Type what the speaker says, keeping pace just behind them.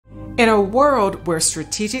In a world where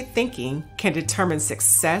strategic thinking can determine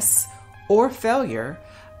success or failure,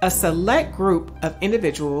 a select group of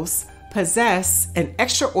individuals possess an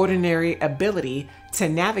extraordinary ability to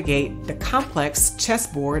navigate the complex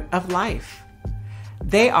chessboard of life.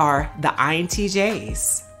 They are the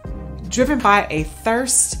INTJs. Driven by a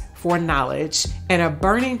thirst for knowledge and a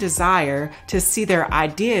burning desire to see their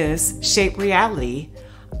ideas shape reality,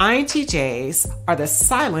 INTJs are the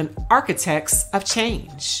silent architects of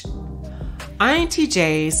change.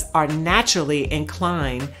 INTJs are naturally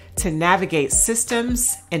inclined to navigate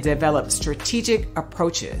systems and develop strategic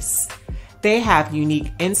approaches. They have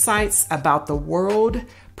unique insights about the world,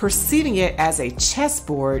 perceiving it as a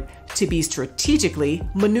chessboard to be strategically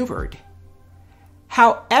maneuvered.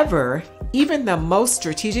 However, even the most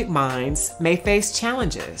strategic minds may face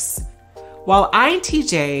challenges. While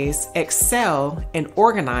INTJs excel in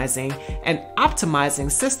organizing and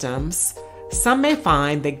optimizing systems, some may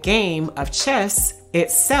find the game of chess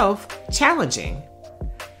itself challenging.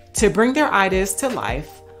 To bring their ideas to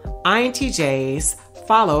life, INTJs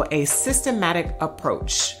follow a systematic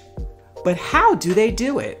approach. But how do they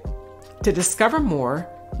do it? To discover more,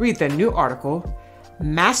 read the new article,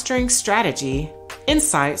 Mastering Strategy: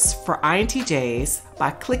 Insights for INTJs,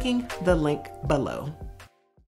 by clicking the link below.